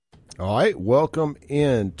All right, welcome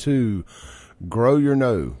into Grow Your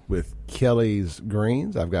Know with Kelly's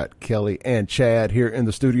Greens. I've got Kelly and Chad here in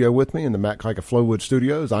the studio with me in the Matt Kika Flowwood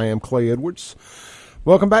Studios. I am Clay Edwards.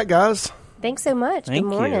 Welcome back, guys. Thanks so much. Thank Good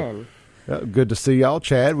morning. Good to see y'all.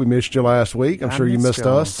 Chad, we missed you last week. I'm sure you missed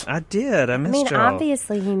us. I did. I missed y'all.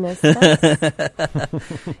 Obviously he missed us.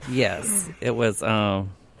 Yes, it was.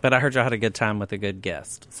 But I heard y'all had a good time with a good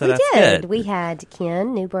guest. So We that's did. good. We had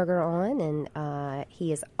Ken Newberger on, and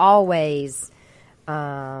he is always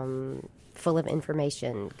full of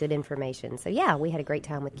information, good information. So, yeah, we had a great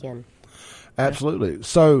time with Ken. Absolutely.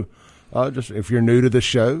 So, just if you're new to the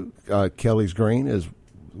show, Kelly's Green is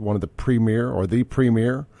one of the premier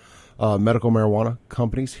medical marijuana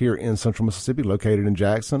companies here in Central Mississippi, located in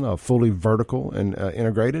Jackson, fully vertical and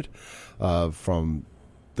integrated from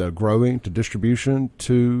the growing to distribution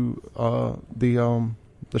to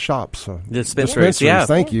the shops. The dispensaries, yeah.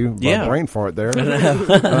 Thank you. Yeah. Brain fart there.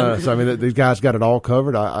 So, I mean, these guys got it all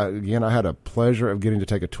covered. I had a pleasure of getting to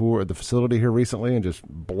take a tour of the facility here recently and just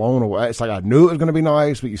blown away. It's like I knew it was going to be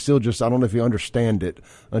nice, but you still just, I don't know if you understand it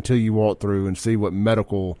until you walk through and see what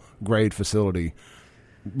medical grade facility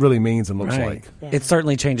really means and looks like. Yeah. It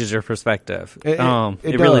certainly changes your perspective. It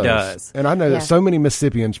really does. And I know Yeah. that so many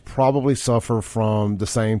Mississippians probably suffer from the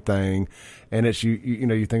same thing. And it's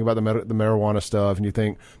you think about the marijuana stuff, and you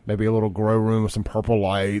think maybe a little grow room with some purple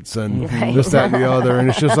lights and this, that, and the other, and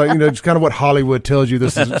it's just like just kind of what Hollywood tells you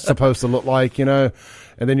this is supposed to look like, And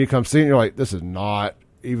then you come see it, and you're like, this is not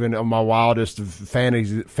even on my wildest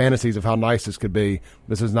fantasies of how nice this could be.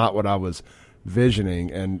 This is not what I was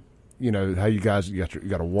visioning, and how you guys you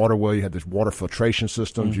got a water well, you had this water filtration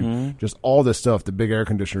systems, you just all this stuff, the big air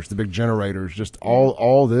conditioners, the big generators, just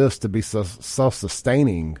all this to be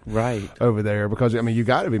self-sustaining Right. over there, because you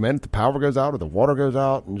got to be, man, if the power goes out or the water goes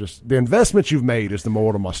out, and just the investment you've made is the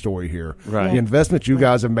moral of my story here. Right. The investment you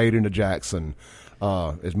guys have made into Jackson,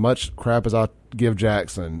 as much crap as I give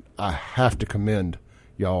Jackson, I have to commend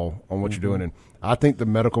y'all on what you're doing. And I think the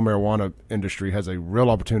medical marijuana industry has a real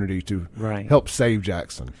opportunity to help save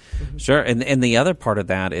Jackson. Sure. And the other part of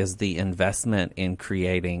that is the investment in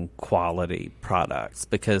creating quality products,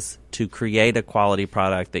 because to create a quality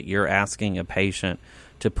product that you're asking a patient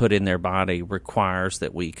to put in their body requires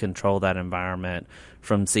that we control that environment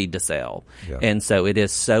from seed to sale. Yeah. And so it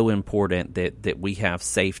is so important that we have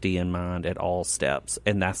safety in mind at all steps.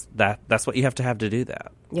 And that's what you have to do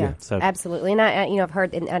that. Yeah, So absolutely. And I've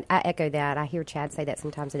heard, and I echo that. I hear Chad say that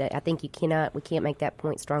sometimes. I think we can't make that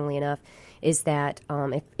point strongly enough. Is that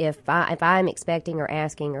if I'm expecting or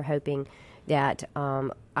asking or hoping that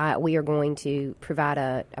we are going to provide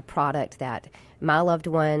a product that my loved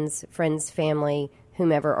ones, friends, family,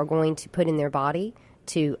 whomever are going to put in their body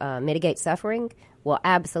to mitigate suffering, well,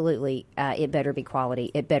 absolutely, it better be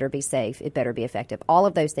quality, it better be safe, it better be effective, all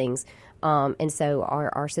of those things. And so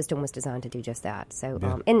our system was designed to do just that.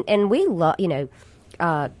 So, and we love,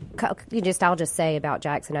 I'll just say about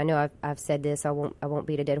Jackson, I know I've said this, I won't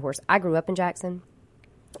beat a dead horse. I grew up in Jackson.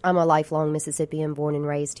 I'm a lifelong Mississippian, born and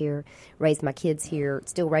raised here, raised my kids here,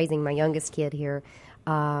 still raising my youngest kid here.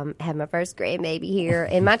 Had my first grandbaby here,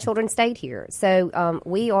 and my children stayed here. So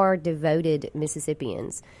we are devoted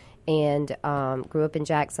Mississippians, and grew up in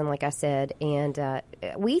Jackson, like I said, and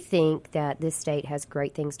we think that this state has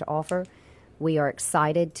great things to offer. We are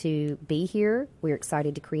excited to be here. We're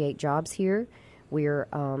excited to create jobs here. We're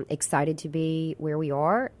excited to be where we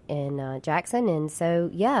are in Jackson, and so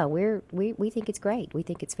we think it's great. We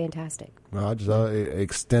think it's fantastic. Well, I just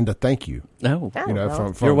extend a thank you. No,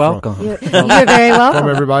 From you're welcome. You're very welcome. From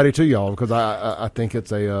everybody to y'all, because I think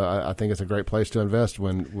it's a great place to invest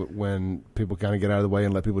when people kind of get out of the way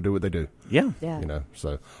and let people do what they do. Yeah. So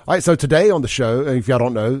all right. So today on the show, if y'all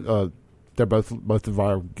don't know, they're both of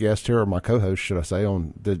our guests here, or my co-hosts, should I say,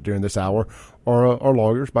 during this hour, are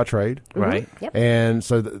lawyers by trade, Right? Yep. and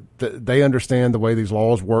so they understand the way these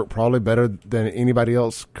laws work probably better than anybody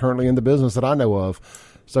else currently in the business that I know of.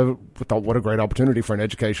 So we thought, what a great opportunity for an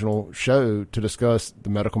educational show to discuss the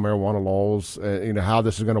medical marijuana laws, how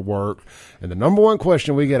this is going to work. And the number one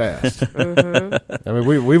question we get asked, I mean,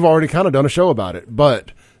 we've already kind of done a show about it,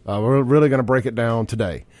 but we're really going to break it down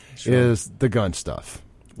today, is the gun stuff.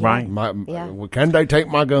 Right. Can they take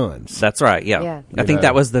my guns? That's right. Yeah. I think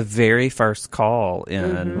that was the very first call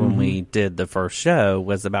when we did the first show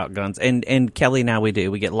was about guns. And Kelly and I, we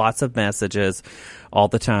get lots of messages all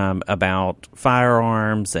the time about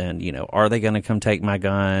firearms and, are they going to come take my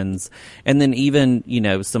guns? And then even,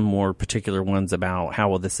 some more particular ones about how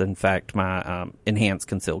will this affect my enhanced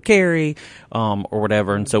concealed carry or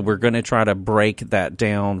whatever. And so we're going to try to break that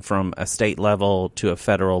down from a state level to a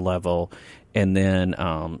federal level and then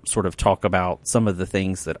sort of talk about some of the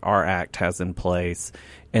things that our act has in place,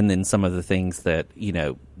 and then some of the things that, you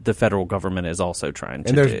know, the federal government is also trying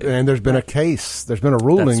to do. And there's been a case, there's been a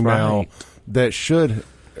ruling now that should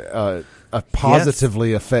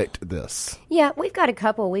positively affect this. Yeah, we've got a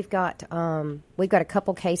couple. We've got a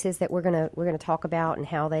couple cases that we're gonna talk about and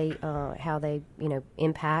how they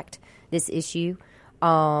impact this issue.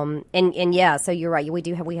 And yeah, so you're right. We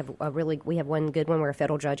have one good one where a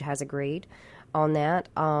federal judge has agreed on that.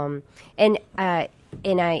 And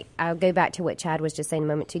I'll go back to what Chad was just saying a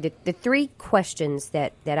moment too. The three questions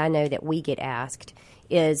that I know that we get asked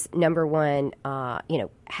is, number one,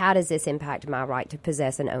 how does this impact my right to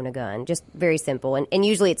possess and own a gun? Just very simple, and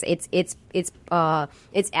usually it's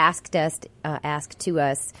asked to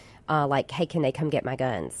us like, hey, can they come get my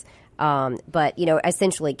guns? But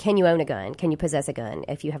essentially, can you own a gun? Can you possess a gun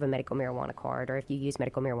if you have a medical marijuana card or if you use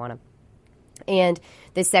medical marijuana? And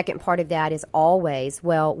the second part of that is always,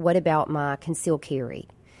 well, what about my concealed carry?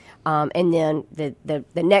 And then the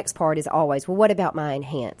next part is always, well, what about my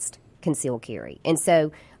enhanced concealed carry? And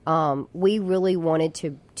so we really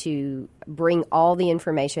wanted to bring all the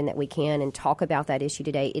information that we can and talk about that issue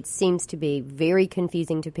today. It seems to be very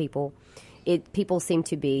confusing to people. People seem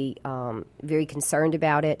to be very concerned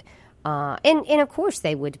about it. And of course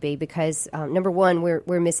they would be, because number one,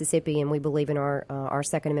 we're Mississippi and we believe in our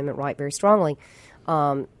Second Amendment right very strongly,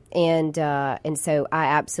 and so I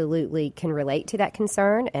absolutely can relate to that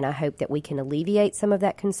concern, and I hope that we can alleviate some of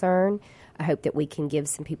that concern. I hope that we can give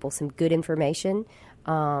some people some good information,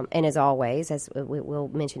 and as always, as we'll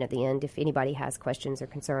mention at the end, if anybody has questions or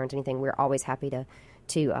concerns, anything, we're always happy to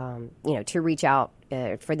reach out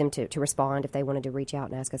for them to respond if they wanted to reach out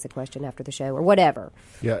and ask us a question after the show or whatever.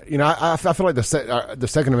 Yeah, I feel like the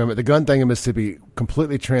Second Amendment, the gun thing in Mississippi,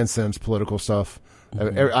 completely transcends political stuff.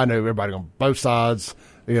 Mm-hmm. I know everybody on both sides,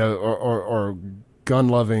 or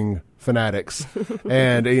gun-loving fanatics,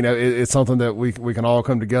 and it's something that we can all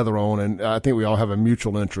come together on, and I think we all have a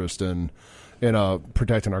mutual interest in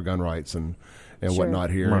protecting our gun rights and sure. whatnot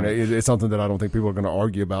here, right. And it's something that I don't think people are going to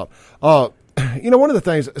argue about. One of the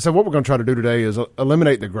things, so what we're going to try to do today is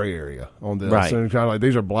eliminate the gray area on this. Right. And kind of like,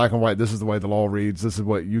 these are black and white. This is the way the law reads. This is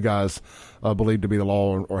what you guys believe to be the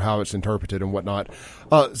law, or how it's interpreted and whatnot.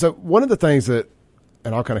 So one of the things that,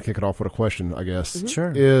 and I'll kind of kick it off with a question, I guess, mm-hmm.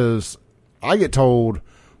 Sure. is I get told,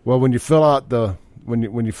 well, when you fill out the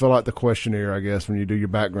questionnaire, I guess, when you do your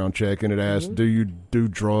background check, and it asks, mm-hmm. do you do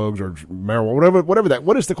drugs or marijuana, whatever that,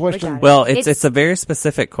 what is the question? Well, it's a very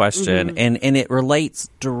specific question, mm-hmm. and it relates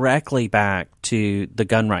directly back to the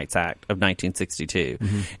Gun Rights Act of 1962.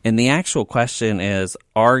 Mm-hmm. And the actual question is,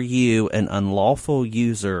 are you an unlawful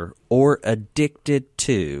user or addicted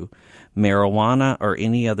to marijuana or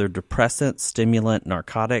any other depressant, stimulant,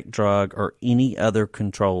 narcotic, drug, or any other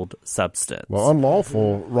controlled substance? Well,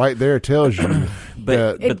 unlawful right there tells you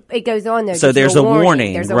but it goes on there. So there's a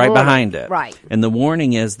warning right behind it. Right. And the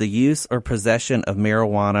warning is, the use or possession of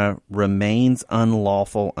marijuana remains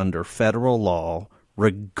unlawful under federal law,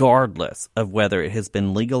 regardless of whether it has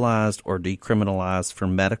been legalized or decriminalized for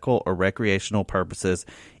medical or recreational purposes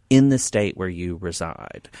in the state where you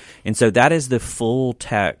reside. And so that is the full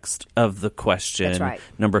text of the question, right.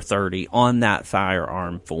 Number 30, on that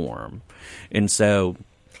firearm form. And so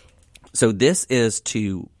this is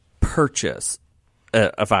to purchase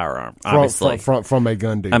a firearm, obviously. From a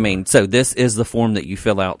gun dealer. I mean, so this is the form that you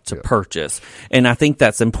fill out to purchase. And I think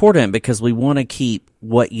that's important, because we want to keep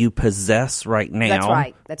what you possess right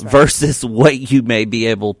now That's right. versus what you may be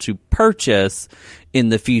able to purchase in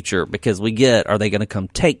the future, because are they going to come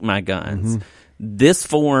take my guns? Mm-hmm. This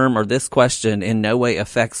form or this question in no way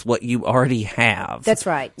affects what you already have. That's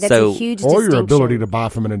right. That's a huge distinction. Or your ability to buy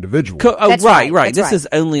from an individual. Right. This is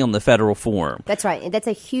only on the federal form. That's right. And that's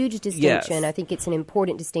a huge distinction. Yes. I think it's an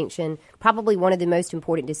important distinction, probably one of the most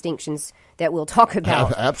important distinctions that we'll talk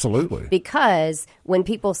about. Absolutely. Because when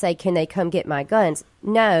people say, can they come get my guns?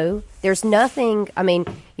 No, there's nothing. I mean,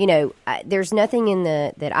 there's nothing in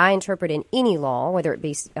that I interpret in any law, whether it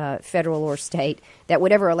be federal or state, that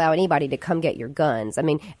would ever allow anybody to come get your guns. I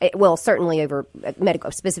mean, certainly over medical,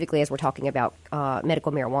 specifically as we're talking about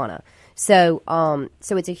medical marijuana. So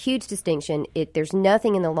it's a huge distinction. There's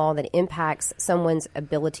nothing in the law that impacts someone's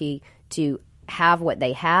ability to have what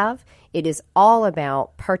they have. It is all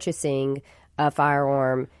about purchasing a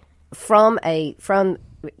firearm from a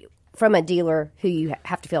dealer who you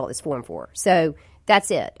have to fill out this form for. So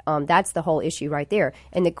that's it. That's the whole issue right there.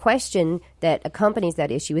 And the question that accompanies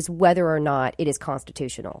that issue is whether or not it is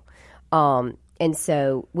constitutional. And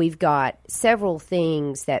so we've got several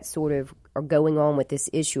things that sort of are going on with this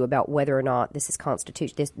issue about whether or not this is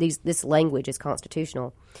this language is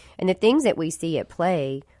constitutional. And the things that we see at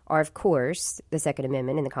play are, of course, the Second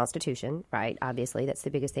Amendment and the Constitution, right? Obviously, that's the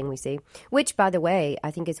biggest thing we see, which, by the way,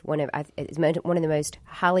 I think is one of the most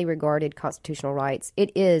highly regarded constitutional rights.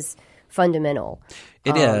 It is fundamental.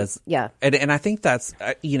 It is. Yeah. And I think that's,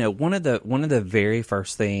 one of the very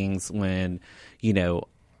first things when,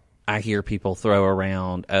 I hear people throw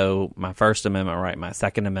around, my First Amendment right, my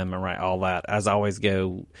Second Amendment right, all that. As I always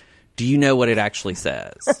go, do you know what it actually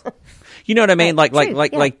says? You know what I mean?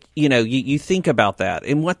 You think about that.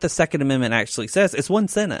 And what the Second Amendment actually says, it's one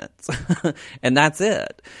sentence. And that's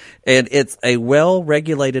it. And it's a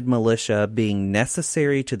well-regulated militia being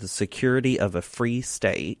necessary to the security of a free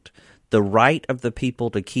state. The right of the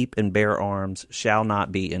people to keep and bear arms shall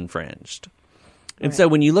not be infringed. And so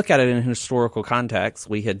when you look at it in historical context,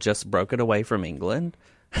 we had just broken away from England.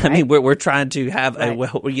 Right. I mean, we're trying to have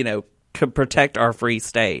protect our free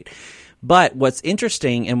state. But what's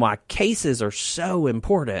interesting and why cases are so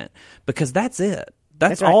important, because that's it.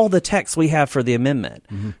 That's all the text we have for the amendment.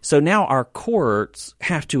 Mm-hmm. So now our courts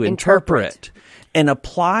have to interpret and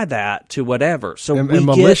apply that to whatever. So and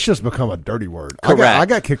malicious become a dirty word. Correct. I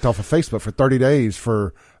got kicked off of Facebook for 30 days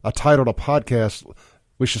for I titled a podcast,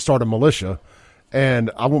 "We Should Start a Militia."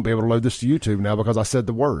 And I won't be able to load this to YouTube now because I said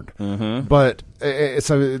the word. Mm-hmm. But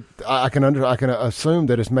so I can assume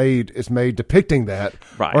that it's made depicting that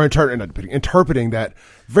or interpreting that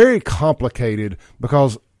very complicated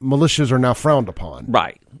because militias are now frowned upon.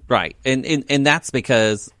 Right, and that's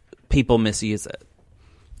because people misuse it.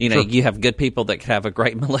 You have good people that have a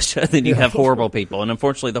great militia, then you have horrible people, and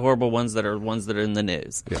unfortunately, the horrible ones that are in the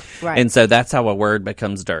news. Yeah. Right. And so that's how a word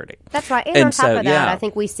becomes dirty. That's right. And on top of that, I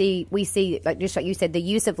think we see just like you said, the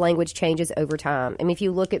use of language changes over time. I mean, if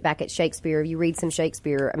you look back at Shakespeare, you read some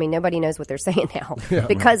Shakespeare. I mean, nobody knows what they're saying now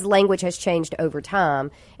because language has changed over time.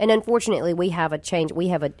 And unfortunately, we have a change. We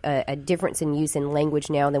have a difference in use in language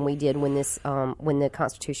now than we did when when the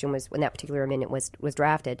Constitution when that particular amendment was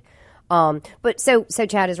drafted. But so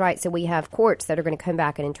Chad is right. So we have courts that are going to come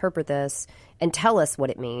back and interpret this and tell us what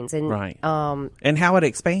it means, and and how it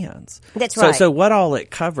expands. That's right. So what all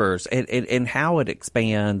it covers, and how it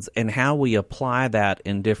expands, and how we apply that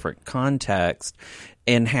in different contexts,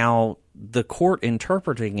 and how the court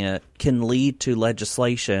interpreting it can lead to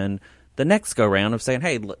legislation the next go round of saying,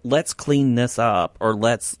 hey, let's clean this up, or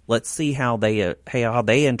let's see how they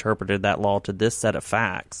interpreted that law to this set of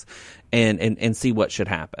facts, and see what should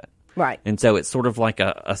happen. Right. And so it's sort of like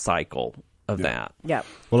a cycle of that. Yeah.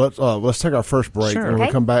 Well, let's take our first break, and when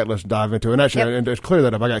we come back, let's dive into it. And actually, and it's clear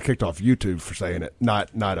that if I got kicked off YouTube for saying it,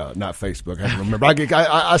 not Facebook. I have to remember.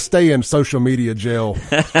 I stay in social media jail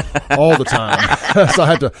all the time, so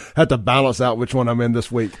I had to balance out which one I'm in this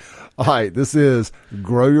week. All right, this is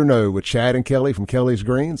Grow Your Know with Chad and Kelly from Kelly's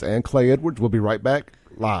Greens and Clay Edwards. We'll be right back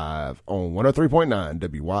live on 103.9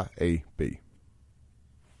 WYAB.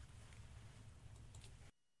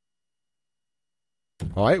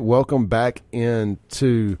 All right, welcome back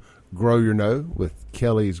into Grow Your Know with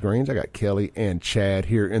Kelly's Greens. I got Kelly and Chad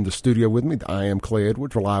here in the studio with me. I am Clay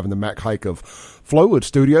Edwards. We're live in the Mac Hike of Flowwood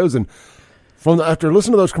Studios. And after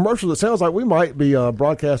listening to those commercials, it sounds like we might be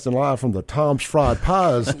broadcasting live from the Tom's Fried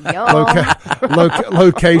Pies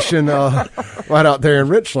location right out there in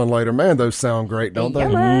Richland later. Man, those sound great, don't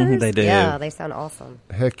they? They do. Yeah, they sound awesome.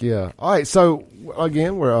 Heck yeah. All right, so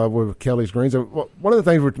again, we're with Kelly's Greens. One of the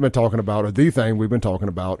things we've been talking about, or the thing we've been talking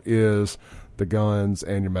about, is the guns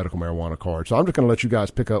and your medical marijuana card. So I'm just going to let you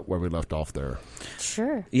guys pick up where we left off there.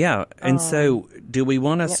 Sure. Yeah. And so do we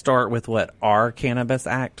want to start with what our Cannabis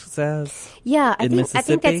Act says? Yeah, I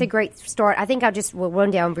think that's a great start. I think will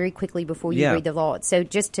run down very quickly before you read the law. So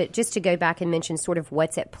just to go back and mention sort of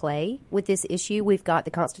what's at play with this issue, we've got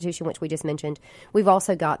the Constitution, which we just mentioned. We've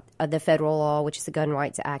also got the federal law, which is the Gun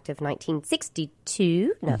Rights Act of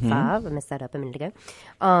 1962, not 5. I messed that up a minute ago.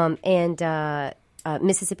 And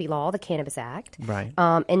Mississippi law, the Cannabis Act. Right.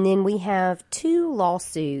 And then we have 2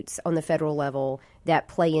 lawsuits on the federal level that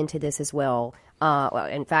play into this as well.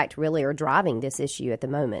 In fact, really are driving this issue at the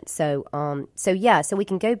moment. So we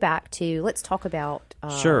can go back to, let's talk about,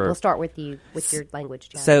 sure. We'll start with you, with your language,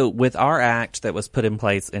 John. So with our act that was put in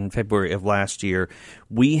place in February of last year,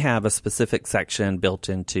 we have a specific section built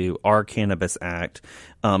into our Cannabis Act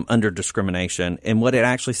under discrimination. And what it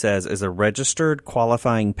actually says is a registered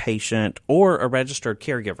qualifying patient or a registered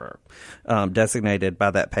caregiver designated by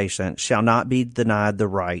that patient shall not be denied the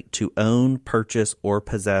right to own, purchase, or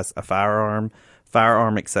possess a firearm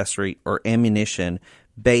accessory, or ammunition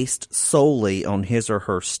based solely on his or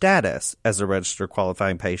her status as a registered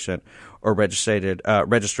qualifying patient or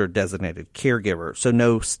registered designated caregiver. So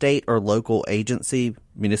no state or local agency,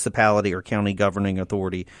 municipality, or county governing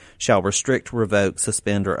authority shall restrict, revoke,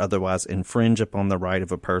 suspend, or otherwise infringe upon the right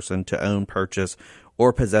of a person to own, purchase,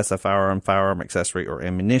 or possess a firearm, accessory, or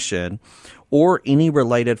ammunition, or any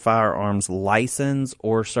related firearms license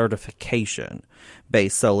or certification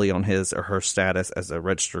based solely on his or her status as a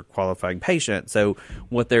registered qualifying patient. So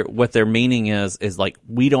what they're meaning is like,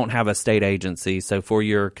 we don't have a state agency. So for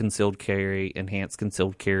your concealed carry, enhanced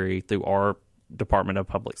concealed carry through our Department of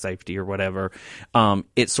Public Safety or whatever,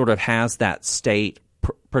 it sort of has that state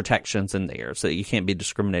protections in there so that you can't be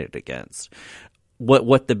discriminated against.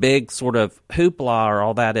 What the big sort of hoopla or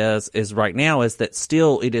all that is right now is that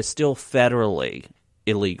it is still federally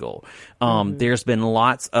illegal. There's been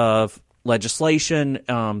lots of legislation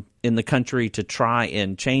in the country to try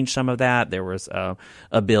and change some of that. There was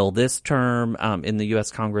a bill this term in the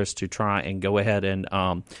U.S. Congress to try and go ahead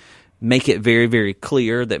and make it very, very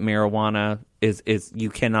clear that marijuana is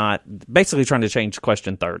you cannot, basically trying to change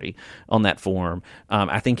question 30 on that form.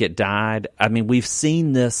 I think it died. I mean, we've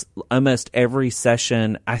seen this almost every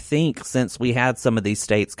session, I think, since we had some of these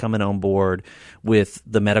states coming on board with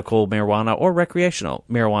the medical marijuana or recreational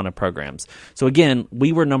marijuana programs. So again,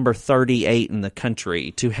 we were number 38 in the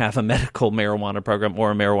country to have a medical marijuana program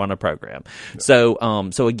or a marijuana program. So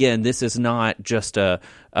again, this is not just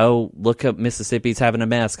look up, Mississippi's having a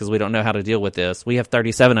mess because we don't know how to deal with this. We have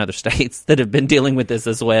 37 other states that have been dealing with this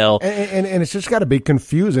as well. And it's just got to be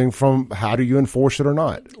confusing from how do you enforce it or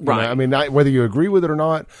not. Right. I mean, whether you agree with it or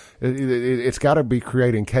not, it's got to be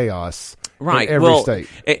creating chaos. Right. In every state.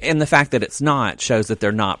 And the fact that it's not shows that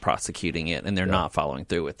they're not prosecuting it and they're not following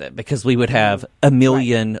through with it, because we would have a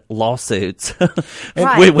million lawsuits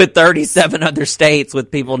with 37 other states with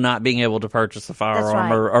people not being able to purchase a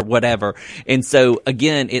firearm or whatever. And so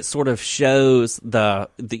again, it sort of shows the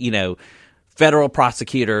federal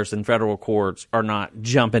prosecutors and federal courts are not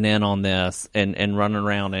jumping in on this and running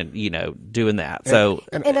around and doing that. So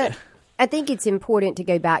I think it's important to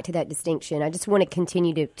go back to that distinction. I just want to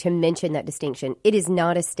continue to mention that distinction. It is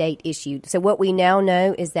not a state issue. So what we now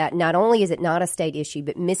know is that not only is it not a state issue,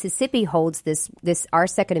 but Mississippi holds this our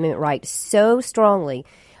Second Amendment right so strongly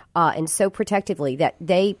and so protectively that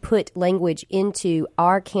they put language into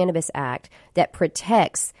our Cannabis Act that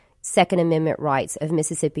protects Second Amendment rights of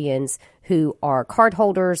Mississippians who are card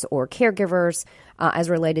holders or caregivers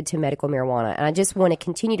as related to medical marijuana. And I just want to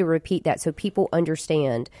continue to repeat that so people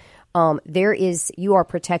understand. You are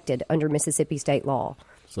protected under Mississippi state law.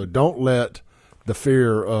 So don't let the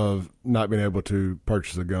fear of not being able to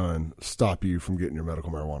purchase a gun stop you from getting your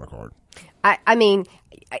medical marijuana card. I mean,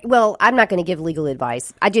 I'm not going to give legal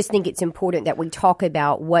advice. I just think it's important that we talk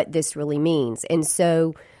about what this really means. And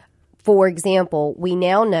so, for example, we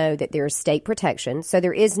now know that there is state protection. So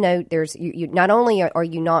not only are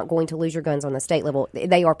you not going to lose your guns on the state level,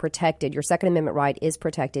 they are protected. Your Second Amendment right is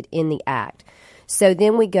protected in the Act. So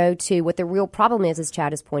then we go to what the real problem is, as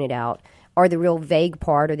Chad has pointed out, or the real vague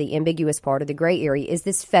part or the ambiguous part or the gray area is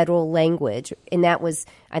this federal language. And that was,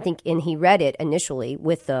 I think, and he read it initially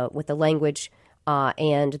with the language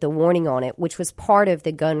and the warning on it, which was part of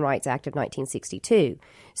the Gun Rights Act of 1962.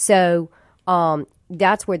 So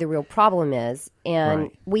that's where the real problem is.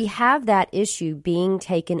 And we have that issue being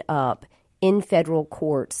taken up in federal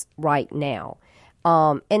courts right now.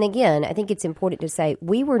 And again, I think it's important to say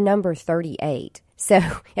we were number 38. So,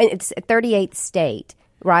 and it's a 38th state,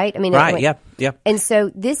 right? I mean, right. Yep. And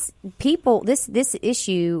so this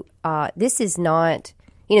issue, this is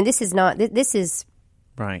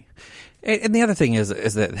right. And the other thing is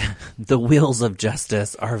that the wheels of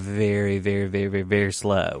justice are very, very, very, very, very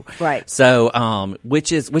slow. Right. So,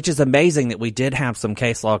 which is amazing that we did have some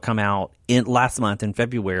case law come out last month in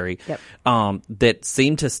February, that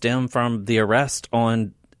seemed to stem from the arrest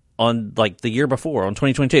on like the year before, on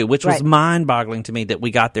 2022, which was mind-boggling to me that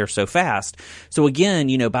we got there so fast. So again,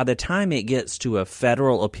 by the time it gets to a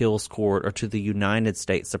federal appeals court or to the United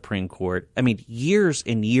States Supreme Court, I mean, years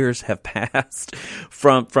and years have passed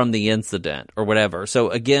from the incident or whatever.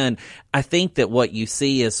 So again, I think that what you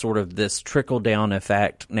see is sort of this trickle-down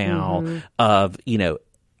effect now of,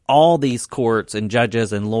 all these courts and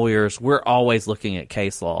judges and lawyers, we're always looking at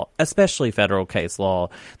case law, especially federal case law,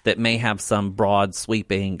 that may have some broad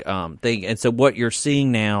sweeping thing. And so what you're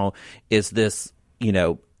seeing now is this,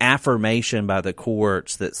 affirmation by the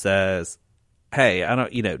courts that says, hey, I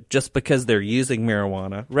don't, just because they're using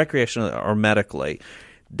marijuana, recreationally or medically,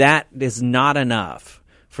 that is not enough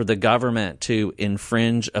for the government to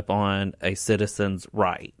infringe upon a citizen's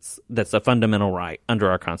rights. That's a fundamental right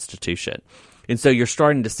under our Constitution. And so you're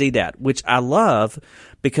starting to see that, which I love,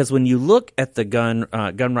 because when you look at the Gun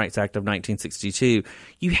Rights Act of 1962,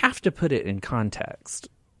 you have to put it in context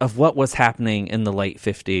of what was happening in the late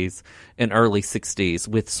 50s and early 60s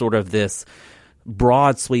with sort of this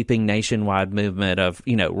broad sweeping nationwide movement of,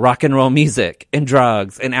 rock and roll music and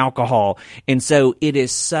drugs and alcohol. And so it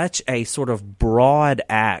is such a sort of broad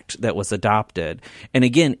act that was adopted. And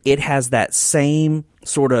again, it has that same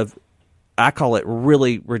sort of, I call it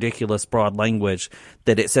really ridiculous broad language,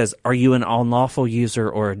 that it says, are you an unlawful user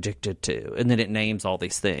or addicted to? And then it names all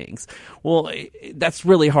these things. Well, that's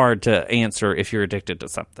really hard to answer if you're addicted to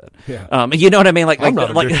something. Yeah. You know what I mean?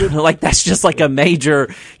 Like that's just like a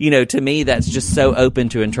major, to me, that's just so open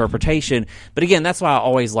to interpretation. But again, that's why I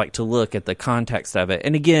always like to look at the context of it.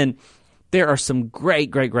 And again, there are some great,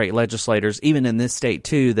 great, great legislators, even in this state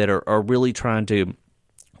too, that are really trying to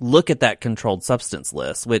look at that controlled substance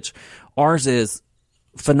list, which ours is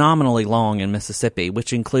phenomenally long in Mississippi,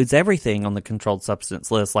 which includes everything on the controlled substance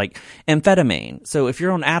list, like amphetamine. So if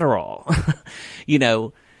you're on Adderall, you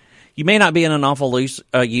may not be an unlawful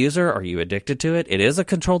user. Are you addicted to it? It is a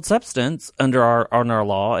controlled substance under our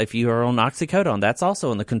law. If you are on oxycodone, that's also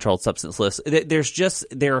on the controlled substance list.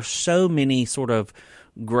 There are so many sort of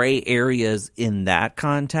gray areas in that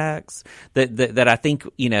context that I think,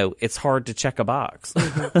 it's hard to check a box,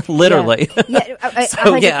 literally. Yeah,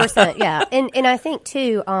 100%. Yeah. And I think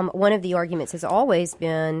too, one of the arguments has always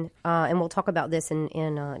been, and we'll talk about this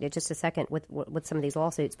in just a second with some of these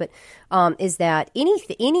lawsuits, but is that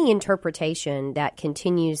any interpretation that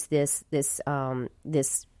continues this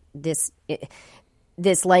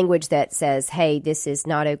language that says, hey, this is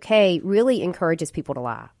not okay, really encourages people to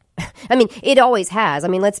lie. I mean, it always has. I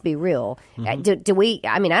mean, let's be real. Mm-hmm. Do we?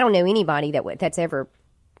 I mean, I don't know anybody that's ever.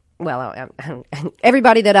 Well,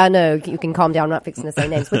 everybody that I know, you can calm down. I'm not fixing to say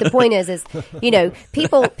names, but the point is,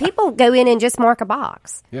 people go in and just mark a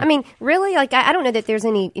box. Yeah. I mean, really, like I don't know that there's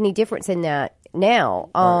any difference in that now.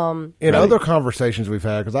 In other conversations we've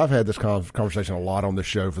had, because I've had this conversation a lot on this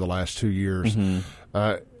show for the last 2 years.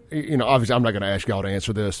 Mm-hmm. Obviously, I'm not going to ask y'all to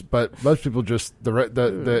answer this, but most people just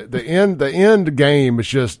the end game is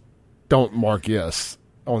just don't mark yes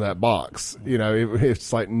on that box.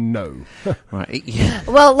 It's like no. Right. Yeah.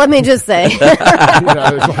 Well, let me just say,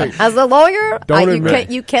 it's like, as a lawyer,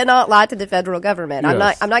 you cannot lie to the federal government.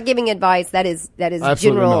 Yes. I'm not giving advice. That is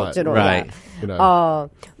general. Right.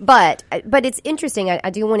 But it's interesting. I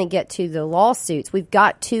do want to get to the lawsuits. We've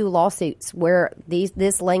got 2 lawsuits where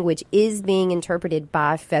this language is being interpreted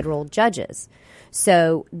by federal judges.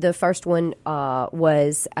 So the first one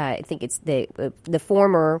was, I think it's the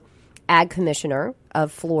former Ag Commissioner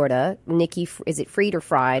of Florida, Nikki. Is it Fried or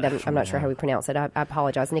Fried? I'm not sure how we pronounce it. I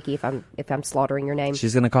apologize, Nikki, if I'm slaughtering your name.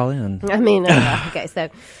 She's going to call in. I mean, okay, so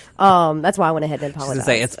that's why I went ahead and apologized. She's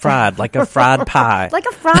going to say it's fried, like a fried pie, like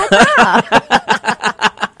a fried pie.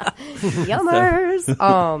 Yummers.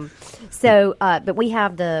 But we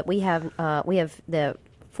have the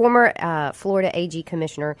former Florida AG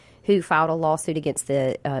Commissioner who filed a lawsuit against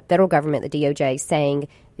the federal government, the DOJ, saying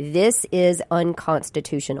this is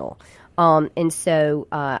unconstitutional. And so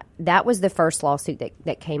that was the first lawsuit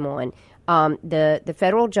that came on. The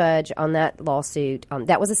federal judge on that lawsuit,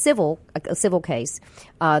 that was a civil case.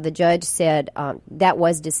 The judge said that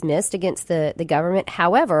was dismissed against the government.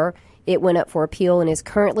 However, it went up for appeal and is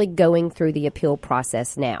currently going through the appeal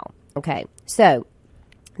process now. Okay, so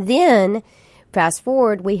then fast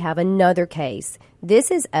forward, we have another case.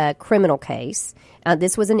 This is a criminal case.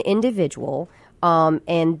 This was an individual.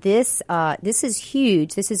 And this is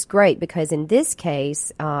huge. This is great because in this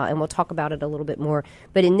case, and we'll talk about it a little bit more,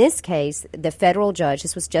 but in this case, the federal judge,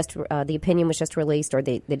 this was just, the opinion was just released, or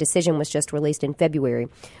the decision was just released in February.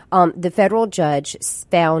 The federal judge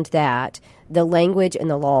found that the language in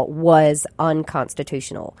the law was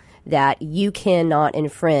unconstitutional, that you cannot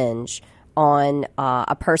infringe on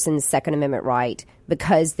a person's Second Amendment right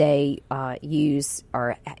because they use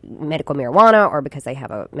medical marijuana or because they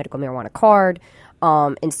have a medical marijuana card.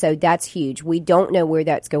 And so that's huge. We don't know where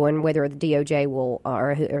that's going, whether the DOJ will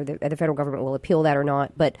or the federal government will appeal that or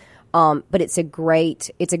not. But it's a great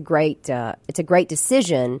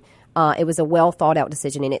decision. It was a well thought out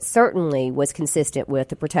decision, and it certainly was consistent with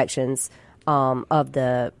the protections of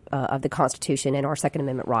the Constitution and our Second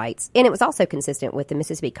Amendment rights, and it was also consistent with the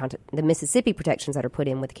Mississippi protections that are put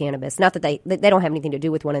in with cannabis. Not that they don't have anything to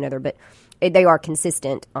do with one another, but they are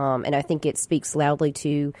consistent, and I think it speaks loudly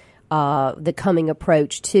to the coming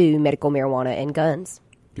approach to medical marijuana and guns.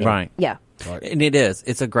 Right. Yeah. Right. And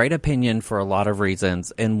it's a great opinion for a lot of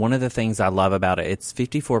reasons. And one of the things I love about it, it's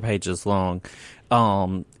 54 pages long.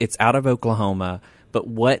 It's out of Oklahoma, But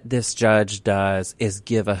what this judge does is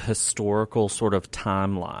give a historical sort of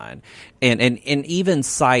timeline, and even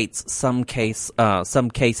cites some cases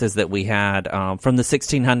that we had from the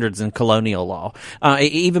 1600s in colonial law,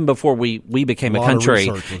 even before we became a country.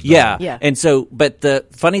 Yeah. And so, but the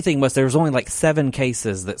funny thing was there was only like 7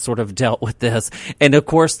 cases that sort of dealt with this, and of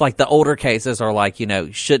course, like the older cases are like,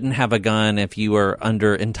 shouldn't have a gun if you were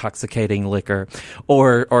under intoxicating liquor,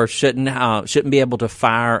 or shouldn't be able to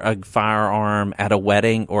fire a firearm at a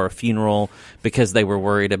wedding or a funeral because they were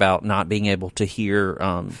worried about not being able to hear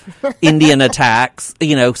Indian attacks,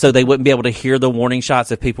 so they wouldn't be able to hear the warning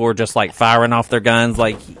shots if people were just like firing off their guns,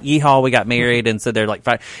 like yeehaw, we got married, and so they're like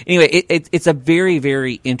fire. Anyway, it's a very,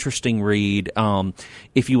 very interesting read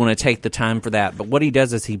if you want to take the time for that. But what he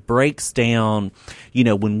does is he breaks down,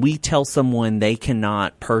 when we tell someone they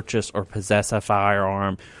cannot purchase or possess a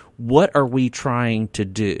firearm, what are we trying to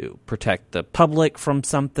do? Protect the public from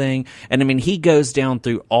something? And I mean, he goes down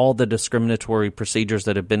through all the discriminatory procedures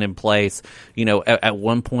that have been in place. At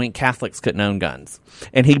one point, Catholics couldn't own guns.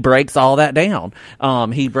 And he breaks all that down.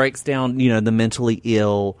 He breaks down, the mentally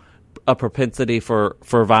ill, a propensity for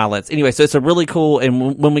violence. Anyway, so it's a really cool,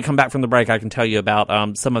 and when we come back from the break, I can tell you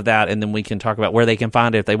about some of that, and then we can talk about where they can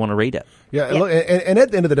find it if they want to read it. Yeah, look, and at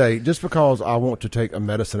the end of the day, just because I want to take a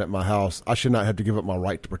medicine at my house, I should not have to give up my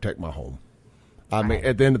right to protect my home. I mean,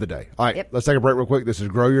 at the end of the day. All right, Let's take a break real quick. This is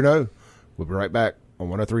Grow Your Know. We'll be right back on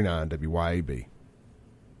 103.9 WYAB.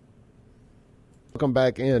 Welcome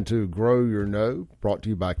back into Grow Your Know, brought to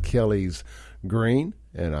you by Kelly's Green.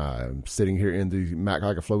 And I'm sitting here in the Mac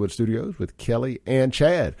Haika Flowwood Studios with Kelly and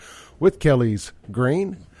Chad with Kelly's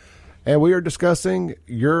Green. And we are discussing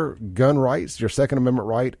your gun rights, your Second Amendment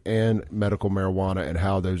right, and medical marijuana and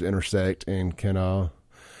how those intersect and can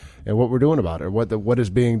and what we're doing about it, what is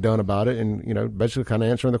being done about it, and basically kind of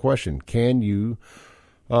answering the question: can you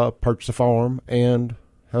purchase a firearm and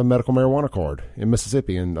have a medical marijuana card in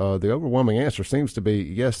Mississippi? And the overwhelming answer seems to be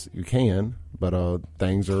yes, you can. But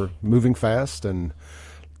things are moving fast and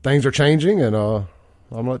things are changing, and I'm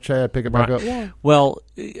going to let Chad pick it back up. Yeah. Well,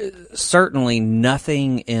 certainly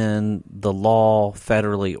nothing in the law,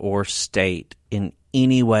 federally or state, in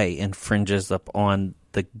any way infringes upon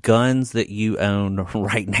the guns that you own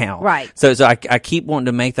right now. Right. So I keep wanting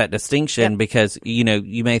to make that distinction because,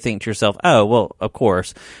 you may think to yourself, oh, well, of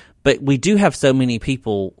course. But we do have so many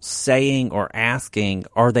people saying or asking,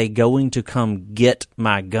 are they going to come get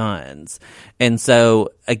my guns? And so,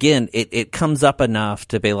 again, it comes up enough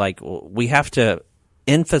to be like, well, we have to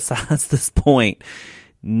emphasize this point.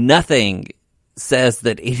 Nothing says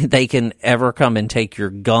that they can ever come and take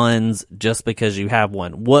your guns just because you have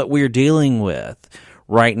one. What we're dealing with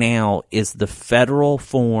right now is the federal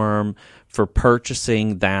form for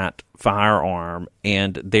purchasing that firearm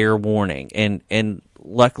and their warning. And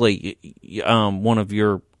luckily, one of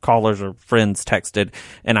your callers or friends texted,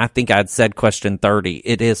 and I think I'd said question 30.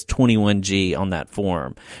 It is 21G on that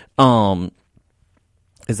form.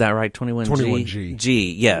 Is that right? 21G? 21G.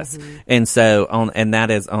 G, yes. Mm-hmm. And so and that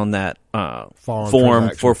is on that form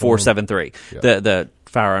for 473, the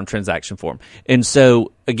firearm transaction form. And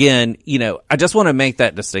so, again, I just want to make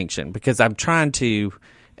that distinction because I'm trying to,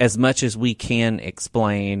 as much as we can,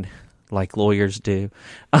 explain, like lawyers do,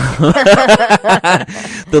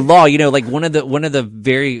 the law. Like one of the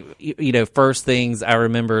very first things I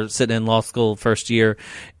remember sitting in law school first year,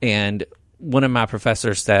 and one of my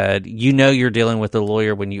professors said, you're dealing with a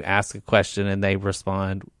lawyer when you ask a question and they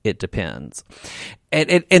respond, it depends.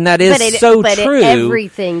 And that is so true.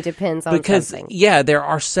 Everything depends on something. Yeah, there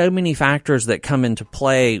are so many factors that come into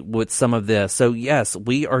play with some of this. So, yes,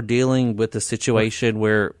 we are dealing with a situation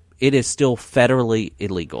where it is still federally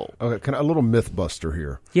illegal. Okay, a little myth buster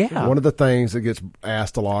here. Yeah. One of the things that gets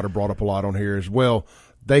asked a lot or brought up a lot on here is, well,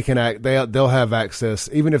 they can they'll have access,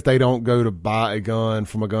 even if they don't go to buy a gun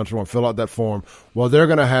from a gun store and fill out that form. Well, they're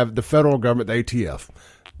going to have the federal government, the ATF,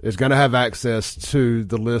 is going to have access to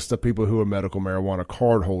the list of people who are medical marijuana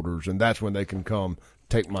card holders, and that's when they can come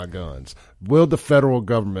take my guns. Will the federal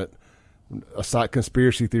government, aside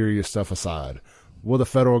conspiracy theory stuff aside, will the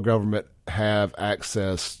federal government have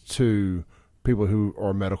access to people who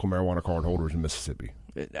are medical marijuana card holders in Mississippi?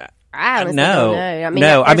 I honestly don't know. I mean,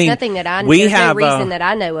 there's nothing that I know. There's no reason that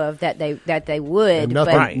I know of that they would.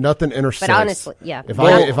 Nothing intersects. But honestly, yeah.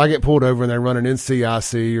 If I get pulled over and they run an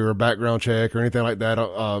NCIC or a background check or anything like that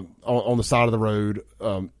on the side of the road,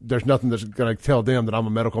 there's nothing that's going to tell them that I'm a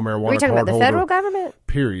medical marijuana card holder. Are you talking about the federal government?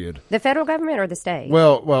 Period. The federal government or the state?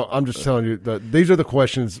 Well, I'm just telling you that these are the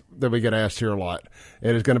questions that we get asked here a lot,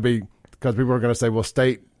 and it's going to be because people are going to say, "Well,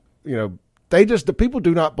 state, the people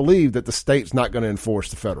do not believe that the state's not going to enforce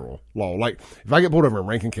the federal law. Like if I get pulled over in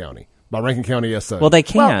Rankin County, By Rankin County SO. Well, they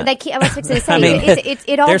can't. Well, they can't. I was fixing to say, I mean,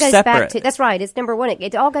 it all they're goes separate. back to, that's right, it's number one.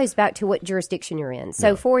 It all goes back to what jurisdiction you're in.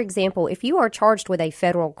 So, for example, if you are charged with a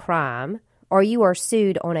federal crime or you are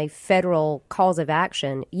sued on a federal cause of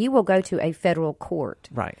action, you will go to a federal court.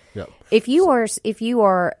 Right. Yep. If you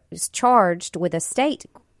are charged with a state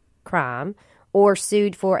crime or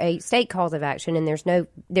sued for a state cause of action and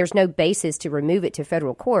there's no basis to remove it to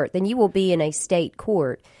federal court, then you will be in a state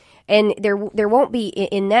court. And there won't be,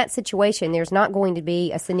 in that situation, there's not going to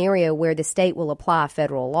be a scenario where the state will apply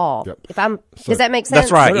federal law. Yep. Does that make sense?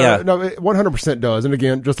 That's right. Yeah. No, it 100% does. And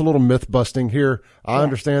again, just a little myth busting here. I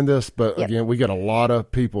understand this, but again, we get a lot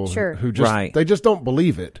of people who just they just don't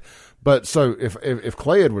believe it. But so if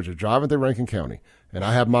Clay Edwards is driving through Rankin County and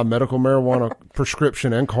I have my medical marijuana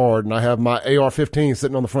prescription and card and I have my AR-15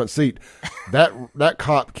 sitting on the front seat, that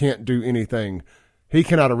cop can't do anything. He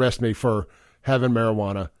cannot arrest me for having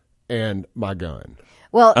marijuana and my gun.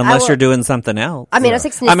 Well, unless you're doing something else. I mean,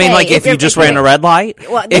 like if you just ran a red light,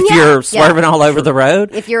 if you're swerving all over the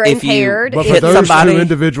road, if you're impaired, but hit for those somebody, two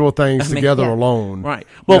individual things together alone, right?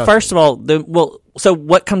 Well, first of all, so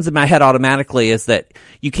what comes in my head automatically is that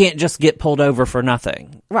you can't just get pulled over for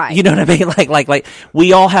nothing, right? You know what I mean? Like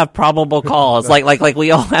we all have probable cause, like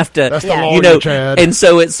we all have to, that's the law, Chad. And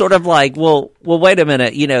so it's sort of like, well, wait a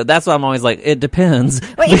minute, that's why I'm always like, it depends.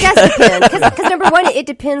 Well, it does depend because number one, it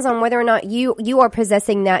depends on whether or not you are possessing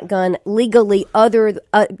that gun legally.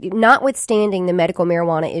 Notwithstanding the medical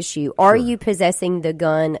marijuana issue, are you possessing the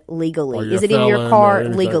gun legally? Is it in your car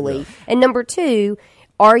legally? Yeah. And number two,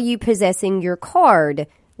 are you possessing your card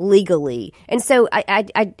legally? And so I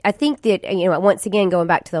think that, once again, going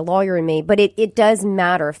back to the lawyer in me, but it does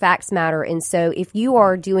matter. Facts matter. And so if you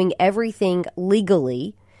are doing everything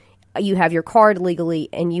legally, you have your card legally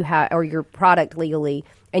and or your product legally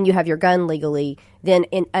and you have your gun legally, then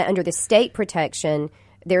under the state protection,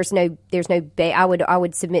 I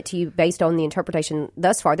would submit to you based on the interpretation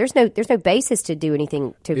thus far. There's no basis to do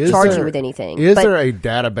anything to charge you with anything. Is there a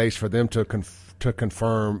database for them to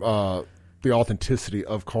confirm the authenticity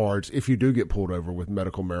of cards if you do get pulled over with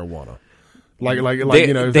medical marijuana?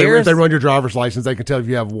 If they run your driver's license, they can tell if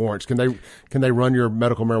you have warrants. Can they run your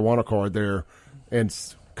medical marijuana card there and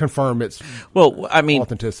confirm its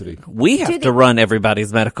authenticity? We have to run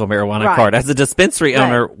everybody's medical marijuana card. As a dispensary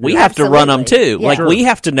owner, we have Absolutely. to run them too. Yeah. We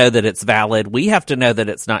have to know that it's valid. We have to know that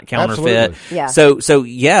it's not counterfeit. Absolutely.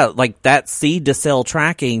 Yeah. So that seed to sale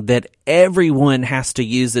tracking that everyone has to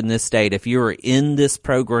use in this state. If you're in this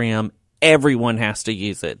program, everyone has to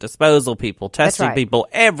use it. Disposal people, testing people,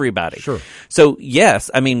 everybody. Sure. So yes,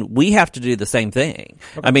 we have to do the same thing.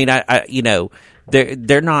 Okay.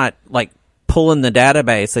 They're not like pulling the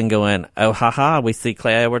database and going, oh, haha, we see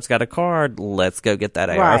Clay Edwards got a card. Let's go get that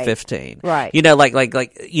AR-15. Right.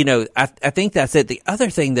 I think that's it. The other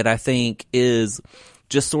thing that I think is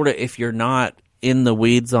just sort of, if you're not in the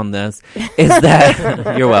weeds on this, is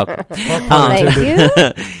that you're welcome. Thank you.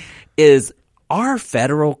 Is our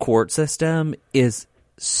federal court system is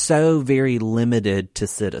so very limited to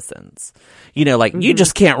citizens. You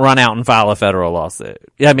just can't run out and file a federal lawsuit.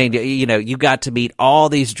 I mean, you got to meet all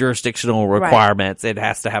these jurisdictional requirements. Right. It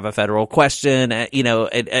has to have a federal question, or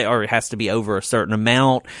it has to be over a certain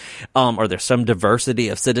amount, or there's some diversity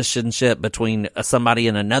of citizenship between somebody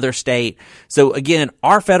in another state. So again,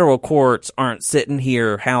 our federal courts aren't sitting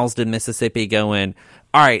here housed in Mississippi going,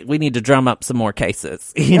 all right, we need to drum up some more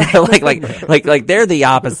cases. Like they're the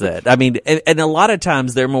opposite. I mean, and a lot of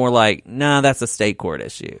times they're more like, nah, that's a state court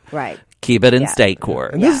issue. Right. Keep it in state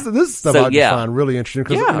court. And this is stuff I just find really interesting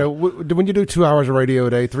because when you do 2 hours of radio a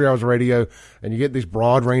day, 3 hours of radio, and you get these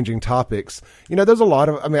broad ranging topics, there's a lot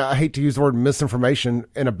of. I hate to use the word misinformation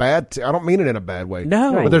in a bad. I don't mean it in a bad way.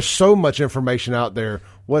 No, but there's so much information out there.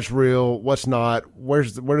 What's real? What's not? Where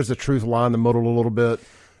does the truth lie in the middle a little bit?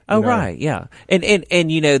 Right, yeah, and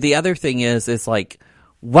the other thing is like,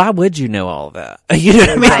 why would you know all of that? You know what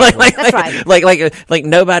I mean? Right. That's right. Like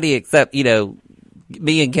nobody except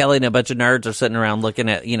me and Kelly and a bunch of nerds are sitting around looking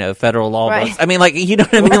at federal law books. I mean, you know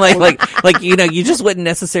what I mean? You just wouldn't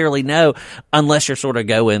necessarily know unless you're sort of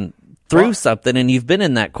going through something and you've been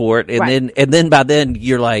in that court and then by then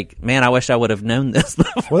you're like, man, I wish I would have known this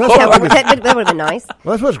before. Well, that would have been nice.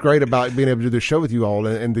 Well, that's what's great about being able to do this show with you all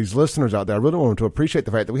and these listeners out there. I really want them to appreciate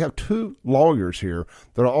the fact that we have two lawyers here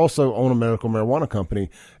that also own a medical marijuana company,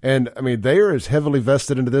 and they are as heavily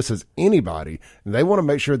vested into this as anybody, and they want to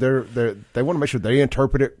make sure they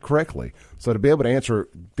interpret it correctly. So to be able to answer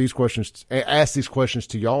these questions, ask these questions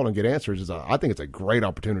to y'all and get answers I think it's a great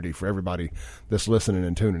opportunity for everybody that's listening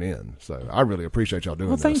and tuning in. So I really appreciate y'all doing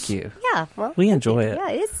Well, this. thank you. Yeah, well, We enjoy it. Yeah,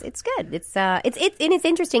 it's good. It's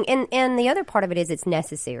interesting, and the other part of it is it's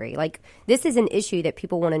necessary. Like, this is an issue that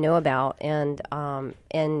people want to know about, and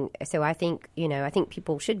so I think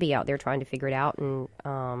people should be out there trying to figure it out, and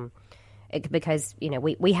because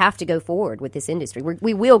we have to go forward with this industry.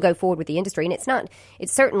 We will go forward with the industry, and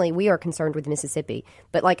it's certainly we are concerned with Mississippi,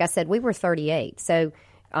 but like I said, we were 38, so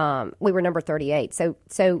we were number 38,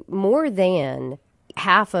 so more than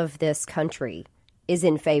half of this country is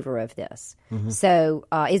in favor of this. So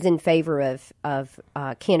is in favor of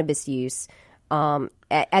cannabis use,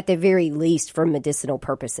 at the very least for medicinal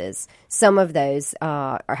purposes. Some of those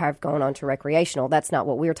have gone on to recreational. That's not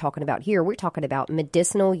what we're talking about here. We're talking about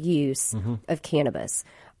medicinal use of cannabis.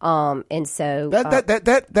 And so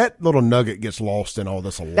that little nugget gets lost in all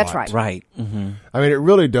this a lot. That's right. Right. Mm-hmm. I mean, it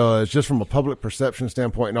really does, just from a public perception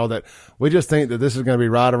standpoint and all that. We just think that this is going to be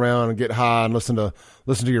ride around and get high and listen to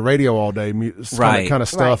your radio all day, kind of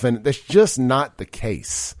stuff, and that's just not the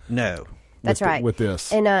case. No. That's right. With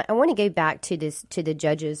this. And I want to go back to the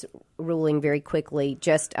judge's ruling very quickly.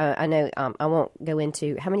 Just I know I won't go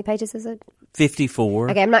into how many pages is it?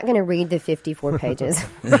 54. Okay, I'm not going to read the 54 pages.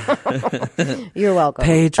 You're welcome.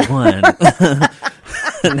 Page 1.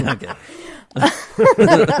 No, okay.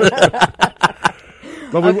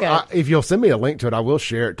 But if you'll send me a link to it, I will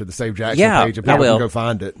share it to the Save Jackson page if people can go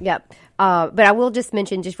find it. Yep. But I will just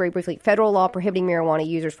mention, just very briefly, federal law prohibiting marijuana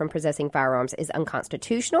users from possessing firearms is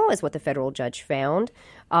unconstitutional, is what the federal judge found,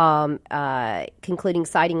 concluding,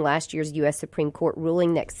 citing last year's U.S. Supreme Court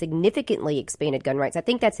ruling that significantly expanded gun rights. I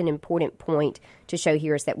think that's an important point to show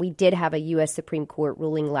here, is that we did have a U.S. Supreme Court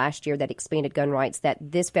ruling last year that expanded gun rights that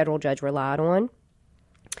this federal judge relied on.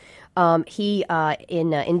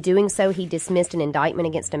 In doing so, he dismissed an indictment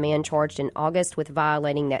against a man charged in August with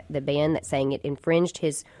violating the ban, that saying it infringed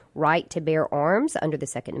his right to bear arms under the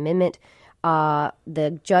Second Amendment.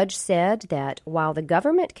 The judge said that while the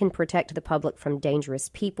government can protect the public from dangerous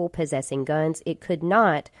people possessing guns, it could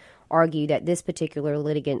not argue that this particular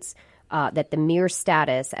litigant's that the mere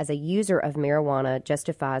status as a user of marijuana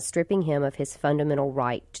justifies stripping him of his fundamental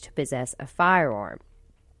right to possess a firearm.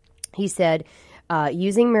 He said,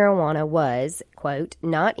 using marijuana was, quote,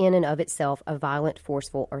 not in and of itself a violent,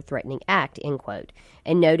 forceful, or threatening act, end quote,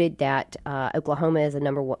 and noted that Oklahoma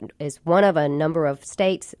is one of a number of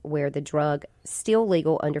states where the drug still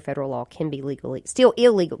illegal under federal law still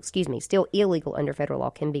illegal under federal law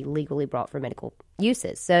can be legally brought for medical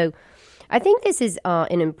uses. So I think this is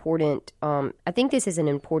an important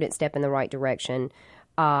step in the right direction.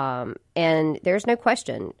 And there's no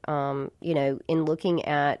question, in looking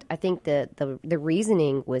at, I think the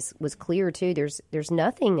reasoning was clear too. There's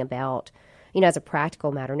nothing about, as a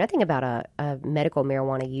practical matter, nothing about a medical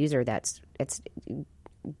marijuana user that's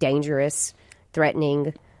dangerous,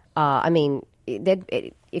 threatening.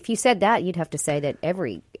 If you said that, you'd have to say that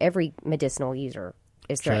every medicinal user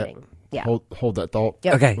is threatening. Yeah. Hold that thought.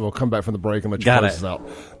 Yep. Okay. We'll come back from the break and let you close this out.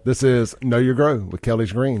 This is Know Your Grow with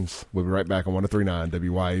Kelly's Greens. We'll be right back on 103.9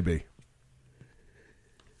 WYAB.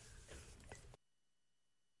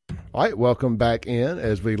 All right, welcome back in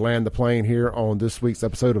as we land the plane here on this week's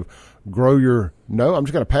episode of Grow Your Know. I'm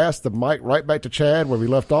just going to pass the mic right back to Chad where we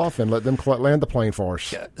left off and let them land the plane for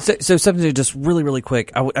us. So something just really, really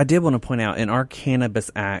quick. I did want to point out in our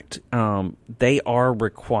Cannabis Act, they are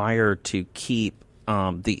required to keep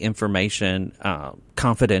the information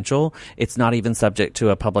confidential. It's not even subject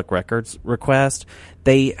to a public records request.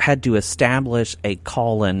 They had to establish a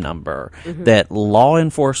call-in number that law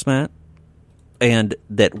enforcement and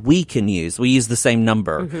that we can use. We use the same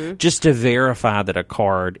number just to verify that a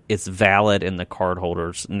card is valid in the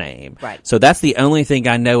cardholder's name. Right. So that's the only thing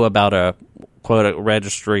I know about a quote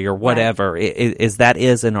registry or whatever is that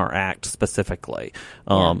is in our act specifically.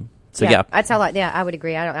 So yeah, that's how. I would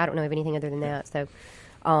agree. I don't know of anything other than that. So,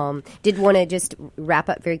 did want to just wrap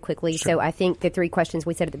up very quickly. Sure. So I think the three questions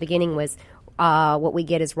we said at the beginning was what we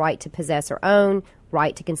get is right to possess or own,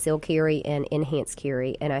 right to conceal carry, and enhanced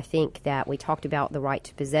carry. And I think that we talked about the right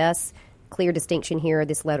to possess. Clear distinction here.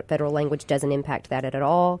 This federal language doesn't impact that at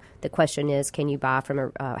all. The question is, can you buy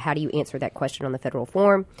from how do you answer that question on the federal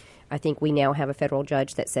form? I think we now have a federal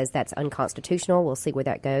judge that says that's unconstitutional. We'll see where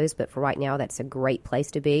that goes. But for right now, that's a great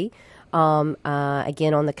place to be.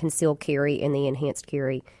 Again, on the concealed carry and the enhanced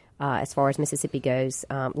carry, as far as Mississippi goes,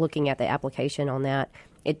 looking at the application on that,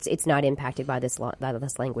 it's not impacted by this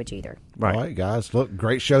language either. Right. All right, guys. Look,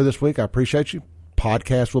 great show this week. I appreciate you.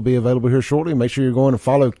 Podcast will be available here shortly. Make sure you're going to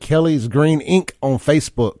follow Kelly's Green Inc. on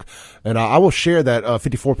Facebook. And I will share that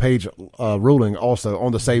 54-page ruling also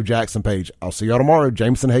on the Save Jackson page. I'll see y'all tomorrow.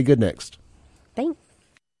 Jameson Haygood next. Thanks.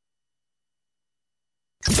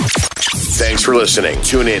 Thanks for listening.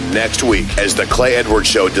 Tune in next week as the Clay Edwards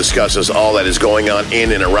Show discusses all that is going on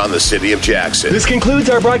in and around the city of Jackson. This concludes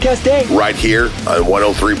our broadcast day. Right here on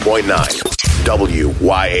 103.9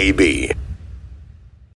 WYAB.